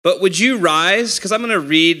But would you rise? Because I'm going to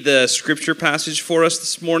read the scripture passage for us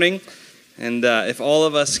this morning. And if all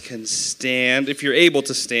of us can stand, if you're able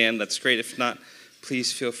to stand, that's great. If not,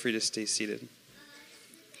 please feel free to stay seated.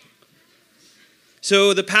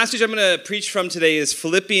 So the passage I'm going to preach from today is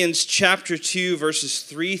Philippians chapter 2, verses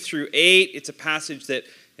 3 through 8. It's a passage that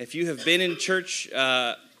if you have been in church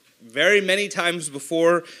very many times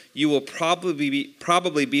before, you will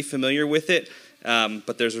probably be familiar with it.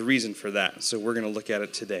 But there's a reason for that, so we're going to look at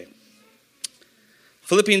it today.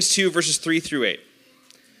 Philippians 2, verses 3 through 8.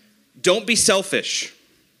 Don't be selfish.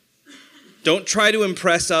 Don't try to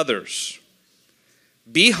impress others.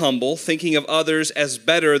 Be humble, thinking of others as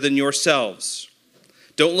better than yourselves.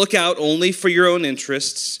 Don't look out only for your own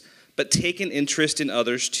interests, but take an interest in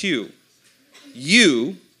others too.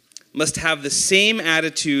 You must have the same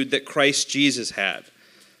attitude that Christ Jesus had.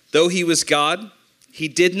 Though he was God, he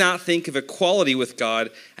did not think of equality with God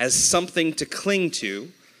as something to cling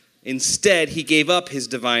to. Instead, he gave up his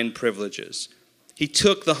divine privileges. He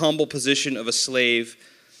took the humble position of a slave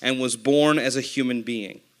and was born as a human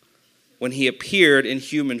being. When he appeared in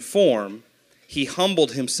human form, he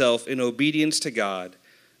humbled himself in obedience to God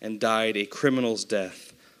and died a criminal's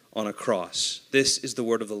death on a cross. This is the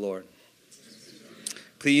word of the Lord.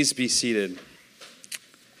 Please be seated.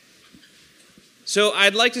 So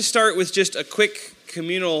I'd like to start with just a quick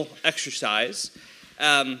communal exercise.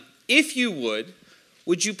 If you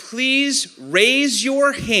would you please raise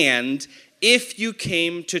your hand if you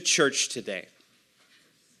came to church today?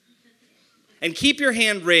 And keep your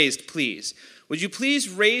hand raised, please. Would you please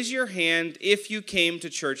raise your hand if you came to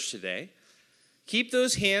church today? Keep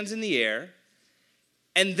those hands in the air.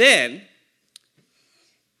 And then,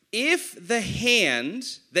 if the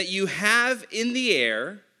hand that you have in the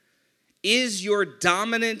air is your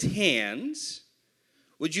dominant hand,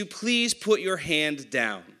 would you please put your hand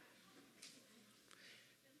down?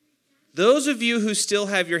 Those of you who still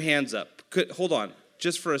have your hands up, hold on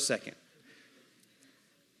just for a second.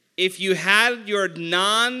 If you had your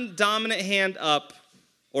non-dominant hand up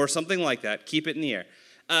or something like that, keep it in the air.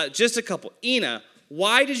 Just a couple. Ina,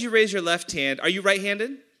 why did you raise your left hand? Are you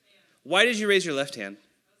right-handed? Why did you raise your left hand?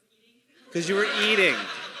 Because you were eating.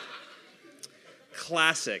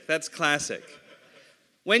 Classic. That's classic.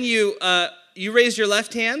 When you raised your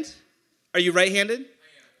left hand, are you right-handed?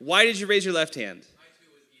 Why did you raise your left hand?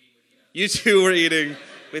 You two were eating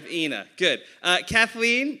with Ina. Good.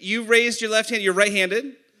 Kathleen, you raised your left hand. You're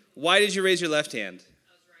right-handed. Why did you raise your left hand?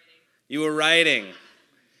 I was writing. You were writing.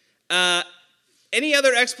 Any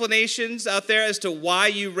other explanations out there as to why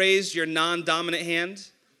you raised your non-dominant hand?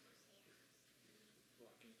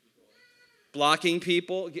 Blocking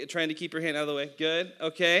people, trying to keep your hand out of the way. Good,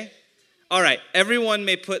 okay. All right, everyone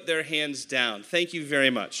may put their hands down. Thank you very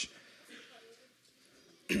much.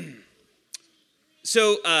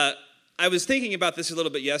 So, I was thinking about this a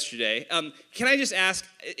little bit yesterday. Can I just ask,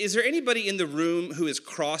 is there anybody in the room who is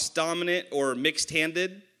cross-dominant or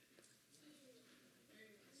mixed-handed?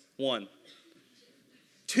 One.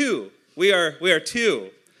 Two. We are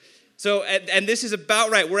two. So, and this is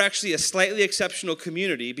about right. We're actually a slightly exceptional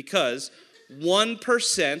community because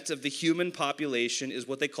 1% of the human population is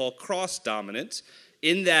what they call cross-dominant,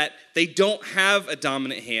 in that they don't have a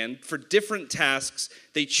dominant hand. For different tasks,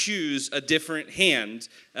 they choose a different hand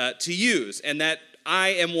to use. And that I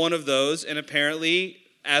am one of those, and apparently,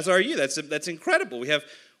 as are you. That's incredible.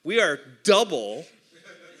 We are double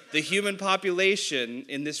the human population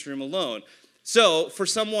in this room alone. So for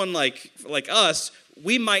someone like us,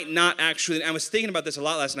 we might not actually, I was thinking about this a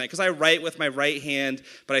lot last night, because I write with my right hand,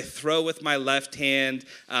 but I throw with my left hand.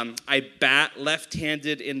 I bat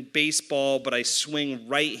left-handed in baseball, but I swing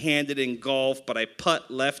right-handed in golf, but I putt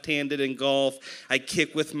left-handed in golf. I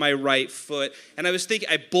kick with my right foot. And I was thinking,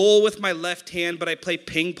 I bowl with my left hand, but I play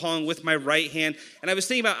ping pong with my right hand. And I was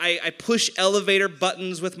thinking about, I push elevator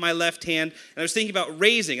buttons with my left hand. And I was thinking about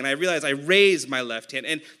raising, and I realized I raise my left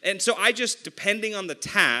hand. And so I just, depending on the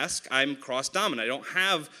task, I'm cross-dominant. I don't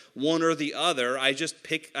have one or the other. I just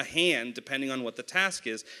pick a hand depending on what the task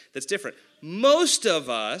is that's different. Most of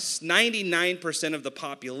us, 99% of the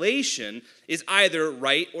population, is either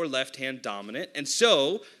right or left hand dominant. And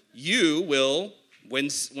so you will, when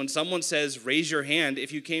someone says raise your hand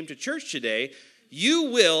if you came to church today, you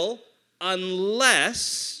will,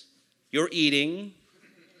 unless you're eating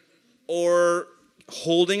or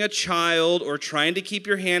holding a child or trying to keep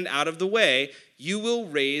your hand out of the way, you will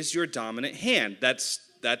raise your dominant hand. That's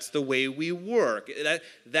the way we work.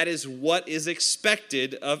 That is what is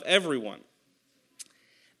expected of everyone.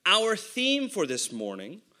 Our theme for this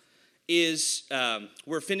morning is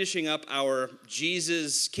we're finishing up our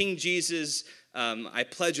King Jesus I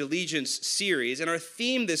Pledge Allegiance series. And our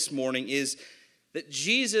theme this morning is that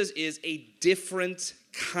Jesus is a different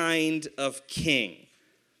kind of king.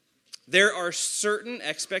 There are certain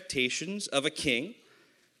expectations of a king,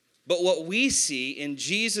 but what we see in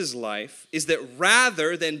Jesus' life is that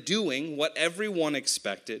rather than doing what everyone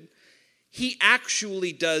expected, he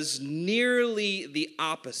actually does nearly the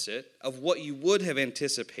opposite of what you would have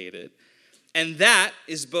anticipated. And that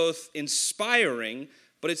is both inspiring,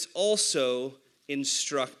 but it's also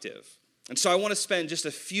instructive. And so I want to spend just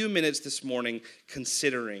a few minutes this morning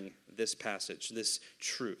considering this passage, this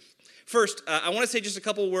truth. First, I want to say just a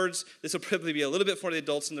couple words, this will probably be a little bit for the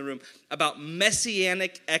adults in the room, about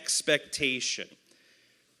messianic expectation.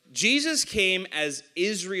 Jesus came as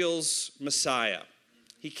Israel's Messiah.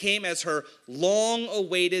 He came as her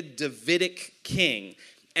long-awaited Davidic king.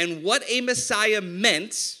 And what a Messiah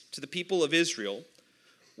meant to the people of Israel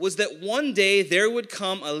was that one day there would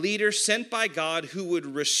come a leader sent by God who would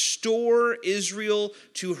restore Israel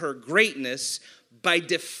to her greatness by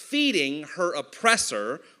defeating her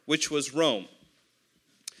oppressor, which was Rome.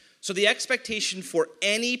 So the expectation for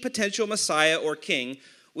any potential Messiah or king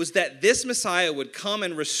was that this Messiah would come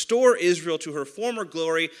and restore Israel to her former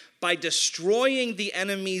glory by destroying the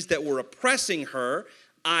enemies that were oppressing her,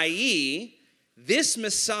 i.e., this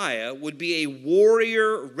Messiah would be a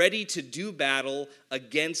warrior ready to do battle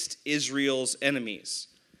against Israel's enemies.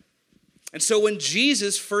 And so when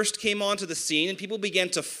Jesus first came onto the scene and people began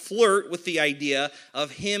to flirt with the idea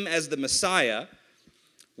of him as the Messiah,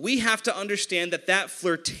 we have to understand that that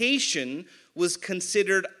flirtation was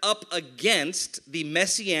considered up against the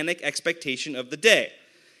messianic expectation of the day.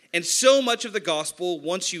 And so much of the gospel,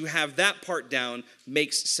 once you have that part down,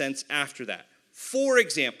 makes sense after that. For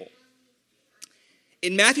example,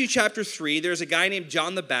 in Matthew chapter 3, there's a guy named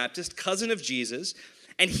John the Baptist, cousin of Jesus,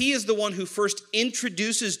 and he is the one who first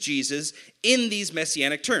introduces Jesus in these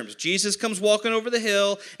messianic terms. Jesus comes walking over the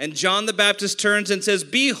hill, and John the Baptist turns and says,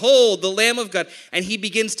 "Behold, the Lamb of God." And he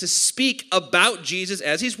begins to speak about Jesus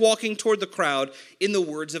as he's walking toward the crowd in the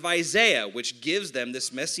words of Isaiah, which gives them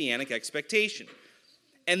this messianic expectation.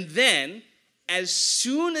 And then, as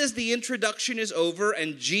soon as the introduction is over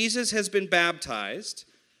and Jesus has been baptized,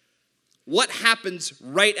 what happens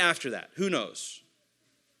right after that? Who knows?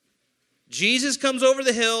 Jesus comes over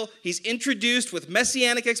the hill, he's introduced with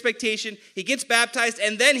messianic expectation, he gets baptized,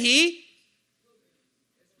 and then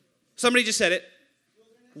somebody just said it,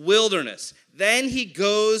 wilderness. Then he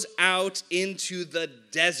goes out into the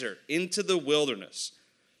desert, into the wilderness.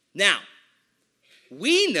 Now,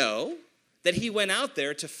 we know that he went out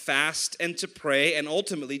there to fast and to pray and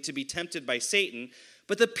ultimately to be tempted by Satan,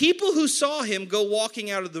 but the people who saw him go walking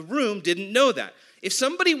out of the room didn't know that. If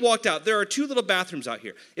somebody walked out, there are two little bathrooms out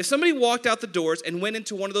here. If somebody walked out the doors and went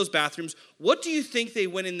into one of those bathrooms, what do you think they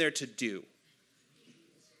went in there to do?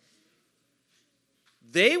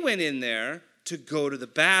 They went in there to go to the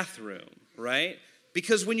bathroom, right?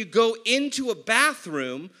 Because when you go into a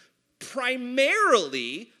bathroom,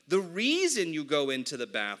 primarily the reason you go into the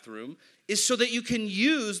bathroom is so that you can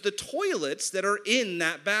use the toilets that are in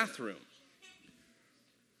that bathroom.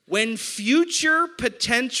 When future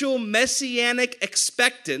potential messianic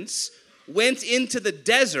expectants went into the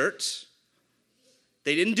desert,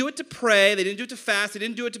 they didn't do it to pray, they didn't do it to fast, they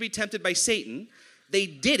didn't do it to be tempted by Satan. They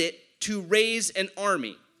did it to raise an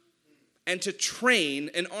army and to train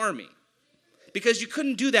an army. Because you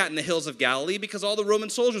couldn't do that in the hills of Galilee because all the Roman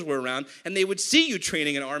soldiers were around and they would see you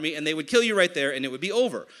training an army and they would kill you right there and it would be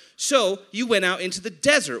over. So you went out into the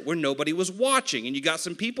desert where nobody was watching and you got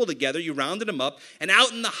some people together, you rounded them up, and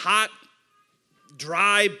out in the hot,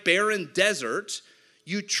 dry, barren desert,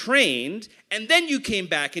 you trained, and then you came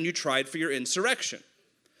back and you tried for your insurrection.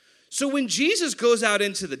 So when Jesus goes out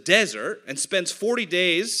into the desert and spends 40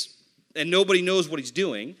 days and nobody knows what he's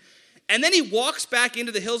doing, and then he walks back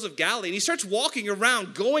into the hills of Galilee, and he starts walking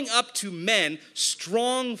around, going up to men,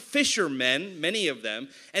 strong fishermen, many of them,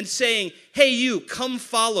 and saying, "Hey, you, come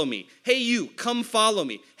follow me. Hey, you, come follow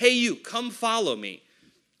me. Hey, you, come follow me."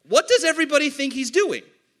 What does everybody think he's doing?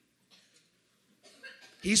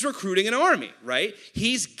 He's recruiting an army, right?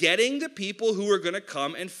 He's getting the people who are going to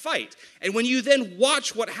come and fight. And when you then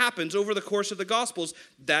watch what happens over the course of the Gospels,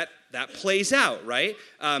 that plays out, right?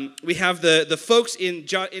 We have the folks in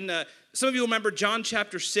some of you remember John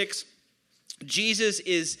chapter 6. Jesus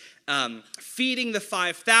is feeding the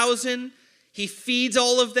 5,000. He feeds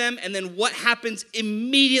all of them, and then what happens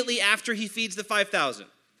immediately after he feeds the 5,000?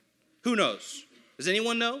 Who knows? Does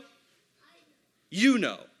anyone know? You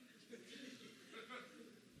know.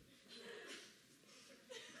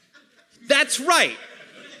 That's right.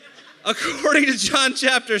 According to John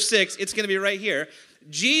chapter 6, it's going to be right here.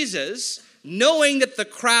 Jesus knowing that the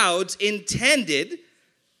crowds intended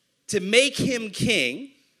to make him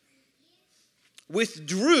king,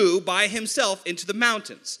 withdrew by himself into the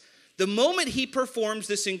mountains. The moment he performs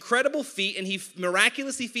this incredible feat and he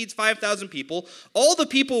miraculously feeds 5,000 people, all the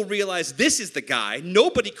people realize this is the guy.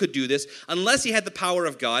 Nobody could do this unless he had the power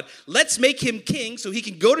of God. Let's make him king so he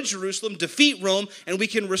can go to Jerusalem, defeat Rome, and we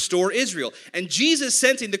can restore Israel. And Jesus,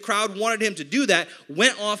 sensing the crowd wanted him to do that,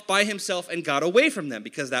 went off by himself and got away from them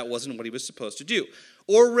because that wasn't what he was supposed to do.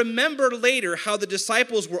 Or remember later how the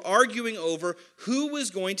disciples were arguing over who was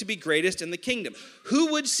going to be greatest in the kingdom.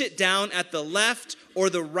 Who would sit down at the left or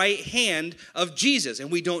the right hand of Jesus?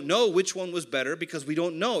 And we don't know which one was better because we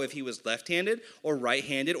don't know if he was left-handed or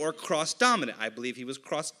right-handed or cross-dominant. I believe he was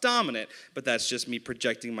cross-dominant, but that's just me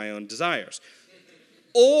projecting my own desires.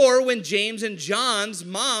 Or when James and John's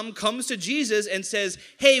mom comes to Jesus and says,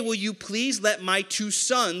 "Hey, will you please let my 2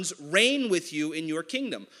 sons reign with you in your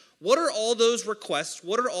kingdom?" What are all those requests?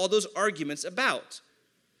 What are all those arguments about?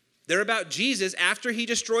 They're about Jesus after he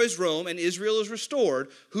destroys Rome and Israel is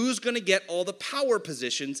restored, who's going to get all the power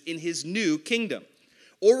positions in his new kingdom.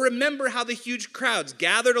 Or remember how the huge crowds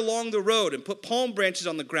gathered along the road and put palm branches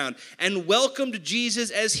on the ground and welcomed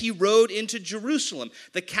Jesus as he rode into Jerusalem,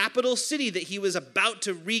 the capital city that he was about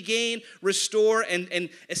to regain, restore, and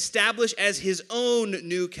establish as his own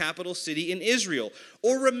new capital city in Israel.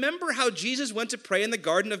 Or remember how Jesus went to pray in the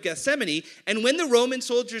Garden of Gethsemane, and when the Roman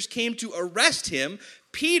soldiers came to arrest him,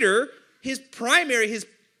 Peter, his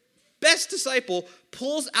best disciple,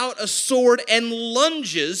 pulls out a sword and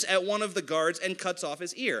lunges at one of the guards and cuts off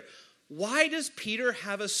his ear. Why does Peter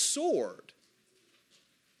have a sword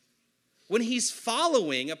when he's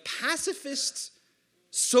following a pacifist,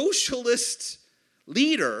 socialist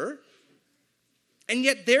leader, and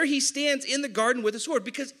yet there he stands in the garden with a sword?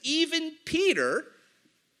 Because even Peter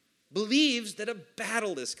believes that a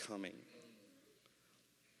battle is coming.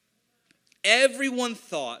 Everyone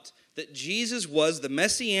thought that Jesus was the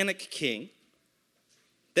messianic king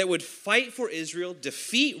that would fight for Israel,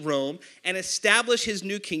 defeat Rome, and establish his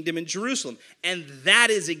new kingdom in Jerusalem. And that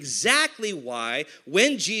is exactly why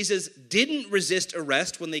when Jesus didn't resist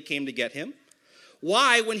arrest when they came to get him,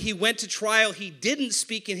 why when he went to trial he didn't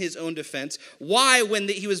speak in his own defense, why when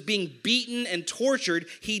he was being beaten and tortured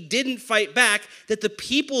he didn't fight back, that the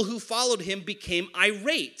people who followed him became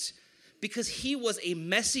irate because he was a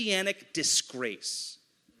messianic disgrace.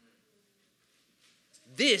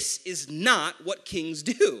 This is not what kings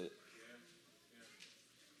do.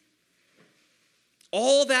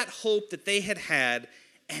 All that hope that they had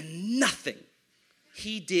and nothing.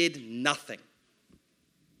 He did nothing.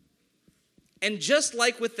 And just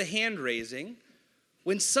like with the hand raising,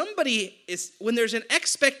 when there's an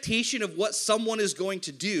expectation of what someone is going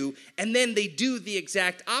to do, and then they do the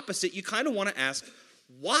exact opposite, you kind of want to ask,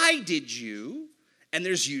 why did you? And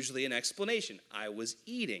there's usually an explanation. I was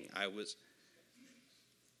eating.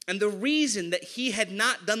 And the reason that he had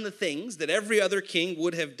not done the things that every other king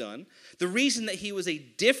would have done, the reason that he was a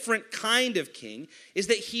different kind of king, is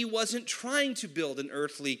that he wasn't trying to build an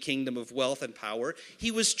earthly kingdom of wealth and power. He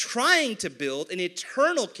was trying to build an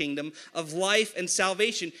eternal kingdom of life and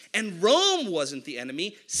salvation. And Rome wasn't the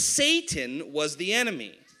enemy, Satan was the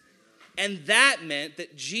enemy. And that meant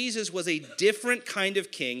that Jesus was a different kind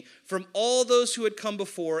of king from all those who had come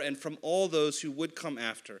before and from all those who would come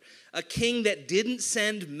after. A king that didn't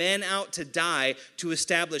send men out to die to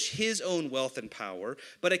establish his own wealth and power,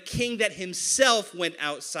 but a king that himself went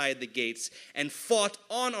outside the gates and fought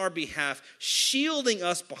on our behalf, shielding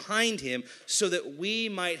us behind him so that we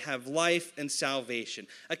might have life and salvation.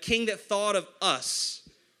 A king that thought of us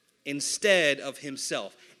instead of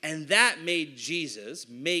himself. And that makes Jesus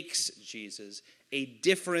a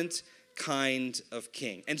different kind of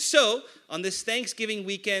king. And so, on this Thanksgiving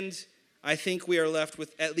weekend, I think we are left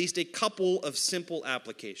with at least a couple of simple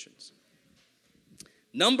applications.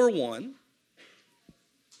 Number one,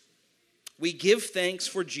 we give thanks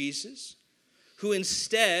for Jesus, who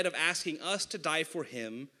instead of asking us to die for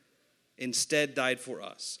him, instead died for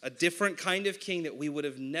us. A different kind of king that we would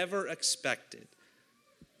have never expected.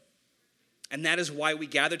 And that is why we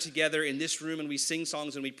gather together in this room and we sing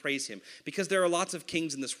songs and we praise him. Because there are lots of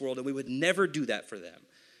kings in this world and we would never do that for them.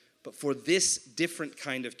 But for this different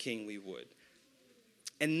kind of king, we would.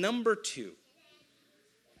 And number two,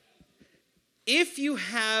 if you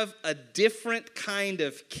have a different kind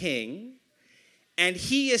of king and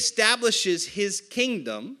he establishes his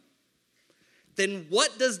kingdom, then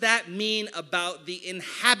what does that mean about the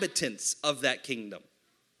inhabitants of that kingdom?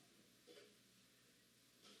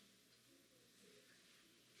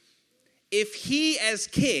 If he as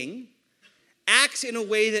king acts in a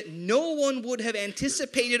way that no one would have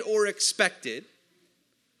anticipated or expected,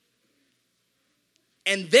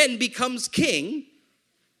 and then becomes king,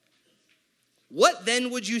 what then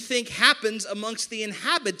would you think happens amongst the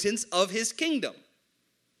inhabitants of his kingdom?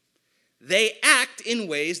 They act in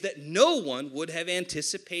ways that no one would have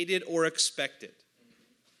anticipated or expected.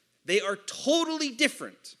 They are totally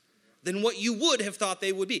different than what you would have thought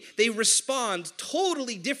they would be. They respond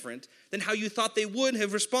totally different than how you thought they would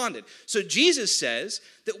have responded. So Jesus says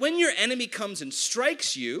that when your enemy comes and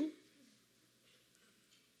strikes you,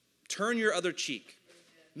 turn your other cheek.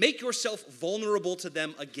 Make yourself vulnerable to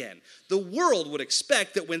them again. The world would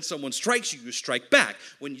expect that when someone strikes you, you strike back.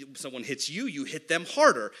 When someone hits you, you hit them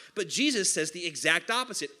harder. But Jesus says the exact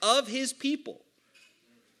opposite of his people.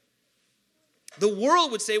 The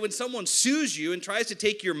world would say when someone sues you and tries to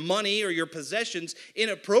take your money or your possessions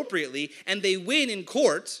inappropriately and they win in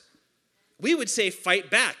court, we would say fight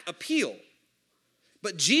back, appeal.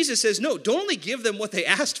 But Jesus says, no, don't only give them what they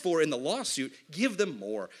asked for in the lawsuit, give them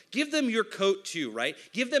more. Give them your coat too, right?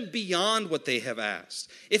 Give them beyond what they have asked.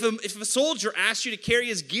 If a soldier asks you to carry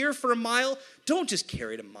his gear for a mile, don't just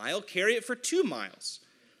carry it a mile, carry it for 2 miles.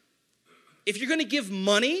 If you're going to give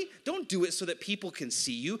money, don't do it so that people can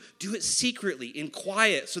see you. Do it secretly, in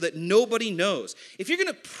quiet, so that nobody knows. If you're going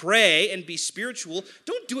to pray and be spiritual,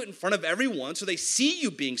 don't do it in front of everyone so they see you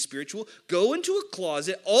being spiritual. Go into a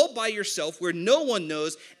closet all by yourself where no one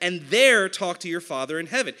knows, and there talk to your Father in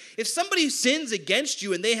heaven. If somebody sins against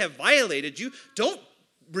you and they have violated you, don't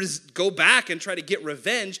go back and try to get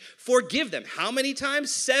revenge. Forgive them. How many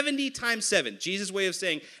times? 70 times 7. Jesus' way of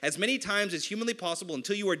saying, as many times as humanly possible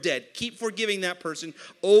until you are dead. Keep forgiving that person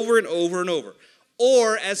over and over and over.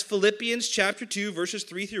 Or as Philippians chapter 2, verses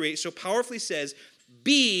 3 through 8 so powerfully says,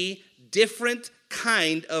 be different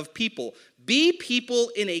kind of people. Be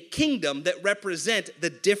people in a kingdom that represent the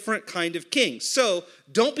different kind of king. So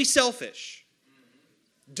don't be selfish.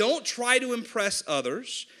 Don't try to impress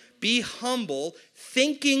others. Be humble,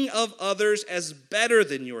 thinking of others as better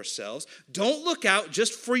than yourselves. Don't look out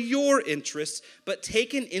just for your interests, but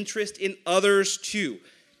take an interest in others too.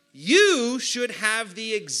 You should have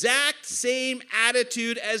the exact same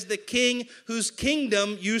attitude as the king whose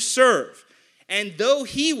kingdom you serve. And though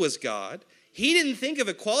he was God, he didn't think of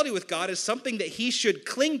equality with God as something that he should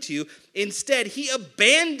cling to. Instead, he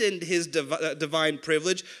abandoned his divine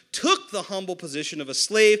privilege, took the humble position of a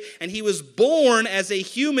slave, and he was born as a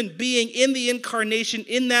human being in the incarnation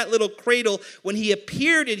in that little cradle. When he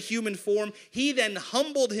appeared in human form, he then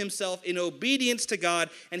humbled himself in obedience to God,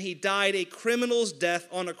 and he died a criminal's death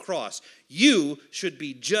on a cross. You should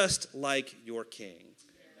be just like your king.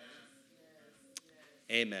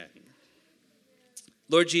 Amen.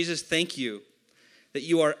 Lord Jesus, thank you that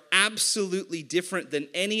you are absolutely different than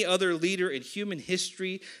any other leader in human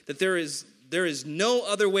history, that there is no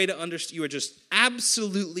other way to understand. You are just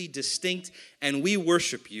absolutely distinct, and we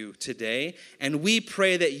worship you today, and we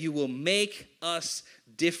pray that you will make us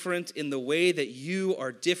different in the way that you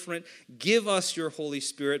are different. Give us your Holy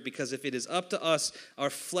Spirit, because if it is up to us, our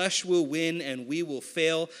flesh will win and we will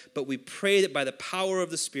fail, but we pray that by the power of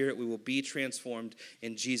the Spirit, we will be transformed.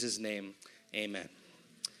 In Jesus' name, amen.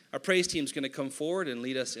 Our praise team is going to come forward and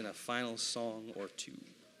lead us in a final song or two.